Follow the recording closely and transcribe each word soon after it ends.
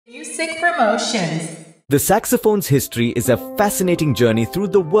Music promotions. The saxophone's history is a fascinating journey through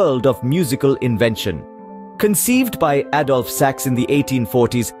the world of musical invention. Conceived by Adolphe Sax in the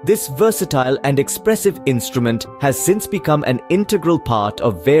 1840s, this versatile and expressive instrument has since become an integral part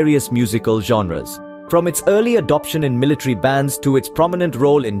of various musical genres. From its early adoption in military bands to its prominent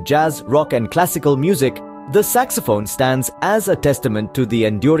role in jazz, rock, and classical music, the saxophone stands as a testament to the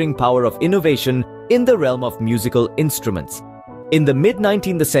enduring power of innovation in the realm of musical instruments. In the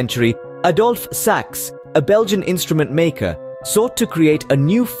mid-19th century, Adolphe Sax, a Belgian instrument maker, sought to create a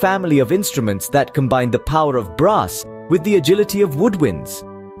new family of instruments that combined the power of brass with the agility of woodwinds.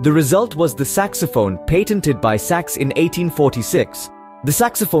 The result was the saxophone, patented by Sax in 1846. The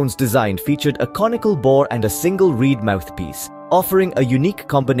saxophone's design featured a conical bore and a single reed mouthpiece, offering a unique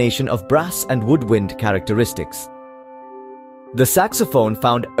combination of brass and woodwind characteristics. The saxophone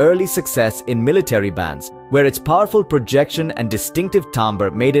found early success in military bands, where its powerful projection and distinctive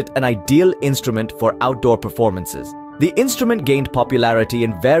timbre made it an ideal instrument for outdoor performances. The instrument gained popularity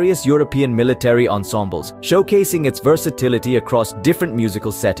in various European military ensembles, showcasing its versatility across different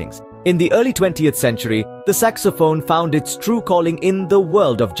musical settings. In the early 20th century, the saxophone found its true calling in the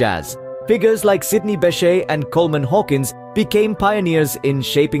world of jazz. Figures like Sidney Bechet and Coleman Hawkins became pioneers in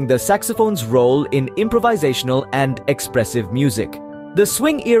shaping the saxophone's role in improvisational and expressive music. The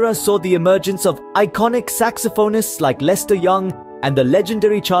swing era saw the emergence of iconic saxophonists like Lester Young and the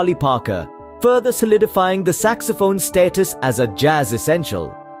legendary Charlie Parker, further solidifying the saxophone's status as a jazz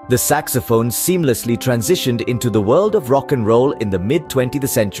essential. The saxophone seamlessly transitioned into the world of rock and roll in the mid-20th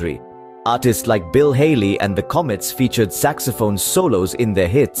century. Artists like Bill Haley and the Comets featured saxophone solos in their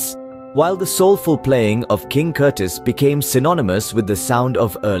hits, while the soulful playing of King Curtis became synonymous with the sound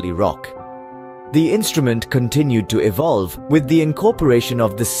of early rock. The instrument continued to evolve with the incorporation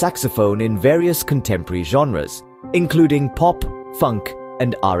of the saxophone in various contemporary genres, including pop, funk,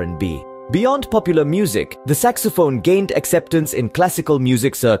 and R&B. Beyond popular music, the saxophone gained acceptance in classical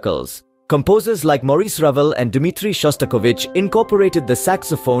music circles. Composers like Maurice Ravel and Dmitri Shostakovich incorporated the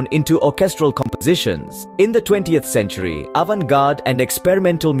saxophone into orchestral compositions. In the 20th century, avant-garde and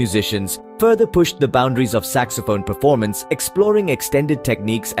experimental musicians further pushed the boundaries of saxophone performance, exploring extended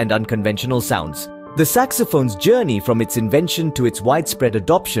techniques and unconventional sounds. The saxophone's journey from its invention to its widespread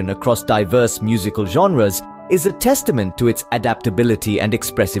adoption across diverse musical genres is a testament to its adaptability and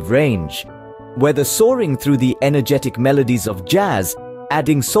expressive range. Whether soaring through the energetic melodies of jazz,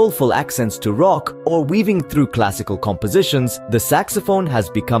 adding soulful accents to rock, or weaving through classical compositions, the saxophone has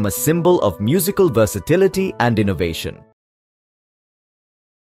become a symbol of musical versatility and innovation.